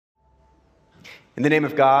In the name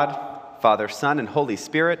of God, Father, Son, and Holy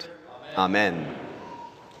Spirit, Amen.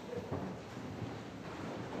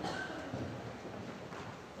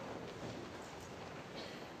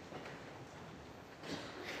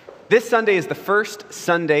 This Sunday is the first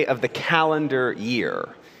Sunday of the calendar year.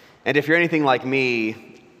 And if you're anything like me,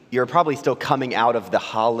 you're probably still coming out of the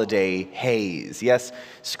holiday haze. Yes,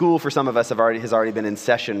 school for some of us has already been in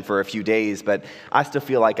session for a few days, but I still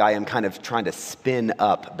feel like I am kind of trying to spin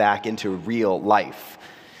up back into real life.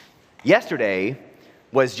 Yesterday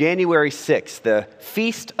was January 6th, the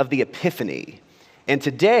Feast of the Epiphany, and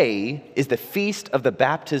today is the Feast of the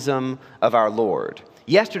Baptism of our Lord.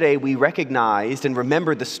 Yesterday, we recognized and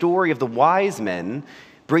remembered the story of the wise men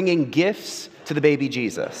bringing gifts to the baby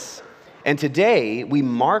Jesus. And today, we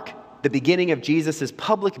mark the beginning of Jesus'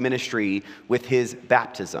 public ministry with his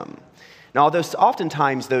baptism. Now, although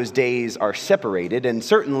oftentimes those days are separated, and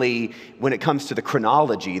certainly when it comes to the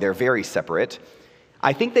chronology, they're very separate,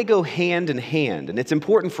 I think they go hand in hand, and it's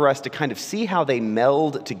important for us to kind of see how they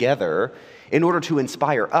meld together in order to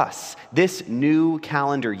inspire us this new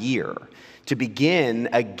calendar year to begin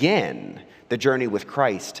again the journey with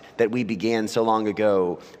Christ that we began so long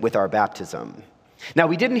ago with our baptism. Now,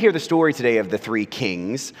 we didn't hear the story today of the three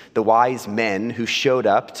kings, the wise men who showed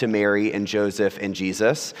up to Mary and Joseph and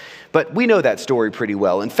Jesus, but we know that story pretty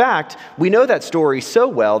well. In fact, we know that story so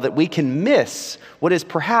well that we can miss what is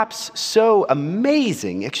perhaps so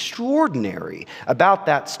amazing, extraordinary about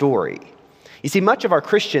that story. You see, much of our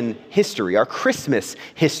Christian history, our Christmas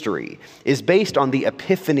history, is based on the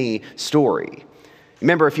Epiphany story.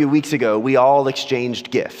 Remember, a few weeks ago, we all exchanged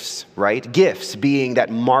gifts, right? Gifts being that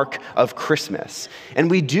mark of Christmas. And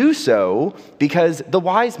we do so because the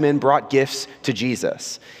wise men brought gifts to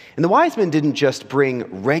Jesus. And the wise men didn't just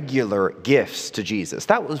bring regular gifts to Jesus.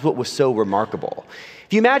 That was what was so remarkable.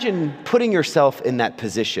 If you imagine putting yourself in that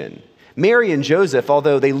position, Mary and Joseph,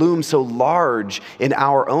 although they loom so large in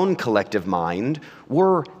our own collective mind,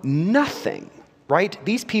 were nothing, right?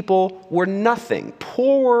 These people were nothing,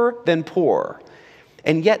 poorer than poor.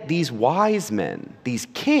 And yet these wise men, these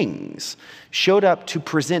kings, showed up to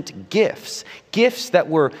present gifts that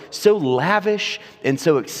were so lavish and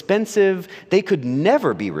so expensive, they could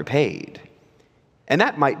never be repaid. And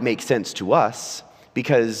that might make sense to us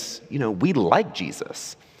because, we like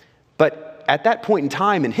Jesus. But at that point in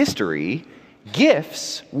time in history,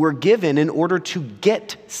 gifts were given in order to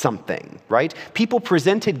get something, right? People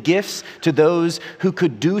presented gifts to those who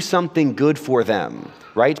could do something good for them,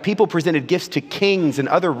 right? People presented gifts to kings and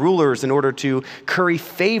other rulers in order to curry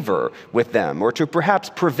favor with them or to perhaps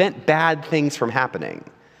prevent bad things from happening.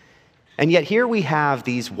 And yet here we have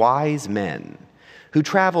these wise men who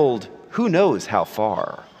traveled who knows how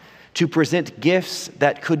far to present gifts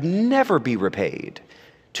that could never be repaid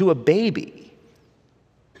to a baby.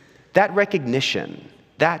 That recognition,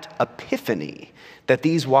 that epiphany that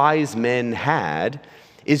these wise men had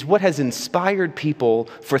is what has inspired people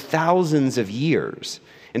for thousands of years.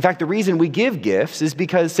 In fact, the reason we give gifts is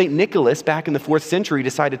because St. Nicholas back in the 4th century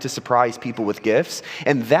decided to surprise people with gifts,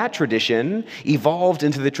 and that tradition evolved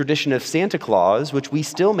into the tradition of Santa Claus, which we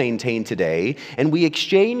still maintain today, and we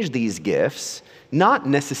exchange these gifts not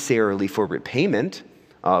necessarily for repayment.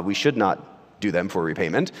 We should not do them for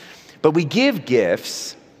repayment, but we give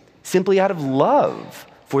gifts simply out of love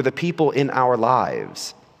for the people in our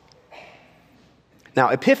lives. Now,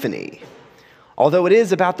 Epiphany, although it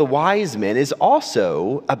is about the wise men, is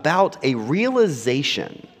also about a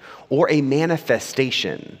realization or a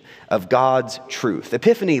manifestation of God's truth.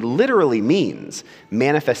 Epiphany literally means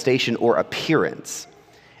manifestation or appearance.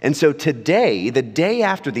 And so today, the day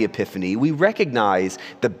after the Epiphany, we recognize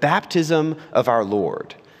the baptism of our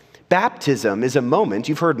Lord. Baptism is a moment,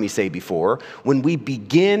 you've heard me say before, when we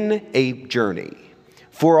begin a journey.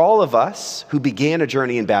 For all of us who began a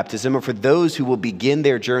journey in baptism, or for those who will begin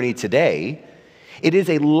their journey today, it is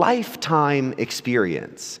a lifetime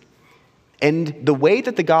experience. And the way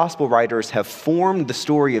that the gospel writers have formed the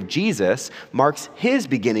story of Jesus marks his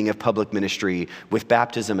beginning of public ministry with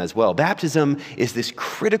baptism as well. Baptism is this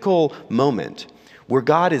critical moment where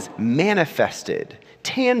God is manifested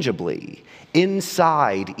tangibly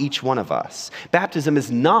inside each one of us. Baptism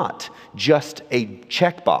is not just a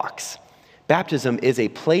checkbox. Baptism is a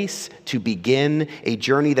place to begin a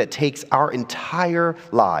journey that takes our entire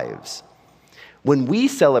lives. When we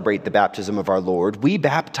celebrate the baptism of our Lord, we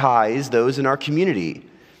baptize those in our community.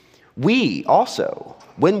 We also,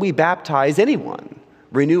 when we baptize anyone,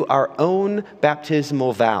 renew our own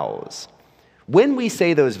baptismal vows. When we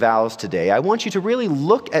say those vows today, I want you to really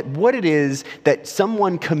look at what it is that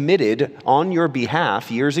someone committed on your behalf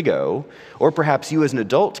years ago, or perhaps you as an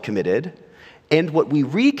adult committed, and what we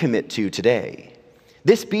recommit to today.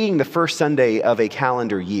 This being the first Sunday of a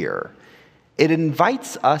calendar year, it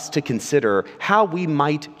invites us to consider how we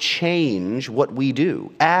might change what we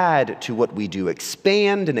do, add to what we do,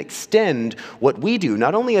 expand and extend what we do,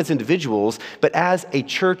 not only as individuals, but as a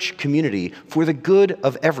church community for the good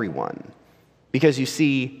of everyone. Because you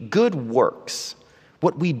see, good works,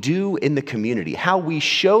 what we do in the community, how we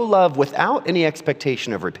show love without any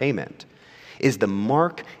expectation of repayment, is the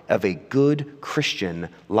mark of a good Christian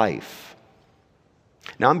life.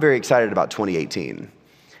 Now, I'm very excited about 2018.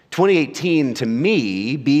 2018, to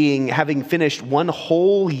me, having finished one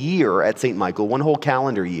whole year at St. Michael, one whole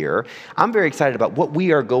calendar year, I'm very excited about what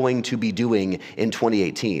we are going to be doing in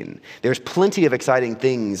 2018. There's plenty of exciting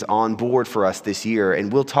things on board for us this year,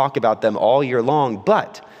 and we'll talk about them all year long.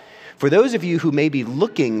 But for those of you who may be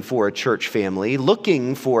looking for a church family,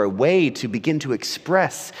 looking for a way to begin to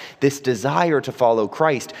express this desire to follow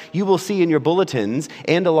Christ, you will see in your bulletins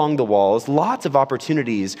and along the walls lots of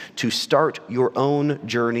opportunities to start your own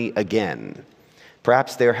journey again.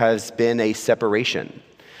 Perhaps there has been a separation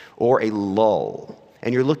or a lull,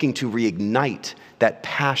 and you're looking to reignite that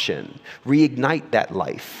passion, reignite that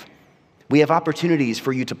life. We have opportunities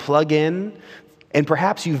for you to plug in. And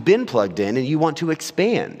perhaps you've been plugged in and you want to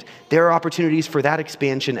expand. There are opportunities for that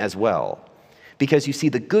expansion as well. Because you see,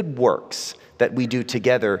 the good works that we do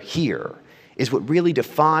together here is what really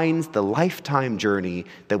defines the lifetime journey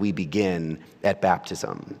that we begin at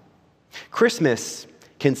baptism. Christmas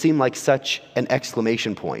can seem like such an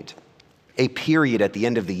exclamation point, a period at the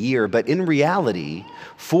end of the year, but in reality,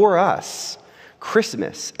 for us,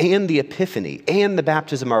 Christmas and the Epiphany and the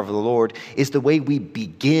baptism of the Lord is the way we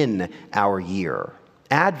begin our year.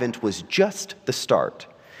 Advent was just the start.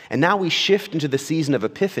 And now we shift into the season of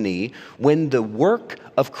Epiphany when the work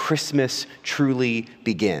of Christmas truly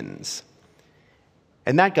begins.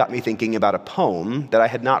 And that got me thinking about a poem that I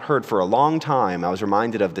had not heard for a long time. I was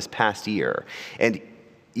reminded of this past year. And,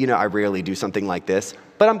 I rarely do something like this,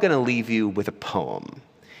 but I'm going to leave you with a poem.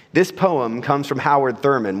 This poem comes from Howard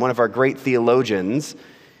Thurman, one of our great theologians,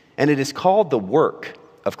 and it is called The Work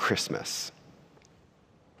of Christmas.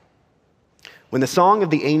 When the song of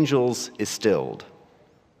the angels is stilled,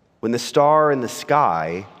 when the star in the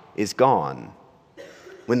sky is gone,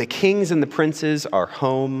 when the kings and the princes are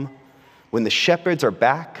home, when the shepherds are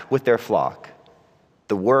back with their flock,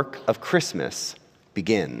 the work of Christmas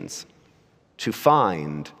begins. To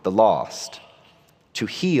find the lost, to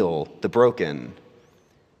heal the broken,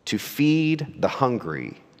 to feed the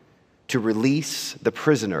hungry, to release the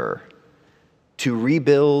prisoner, to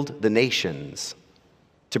rebuild the nations,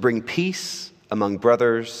 to bring peace among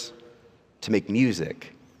brothers, to make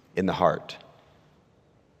music in the heart.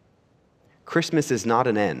 Christmas is not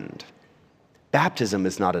an end. Baptism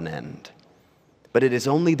is not an end, but it is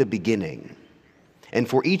only the beginning. And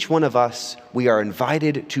for each one of us, we are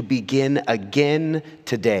invited to begin again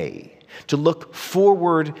today, to look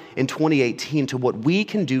forward in 2018 to what we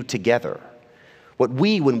can do together.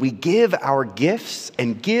 When we give our gifts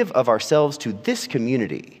and give of ourselves to this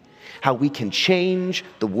community, how we can change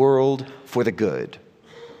the world for the good.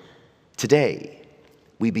 Today,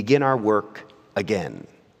 we begin our work again,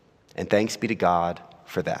 and thanks be to God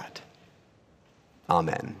for that.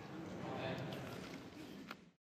 Amen.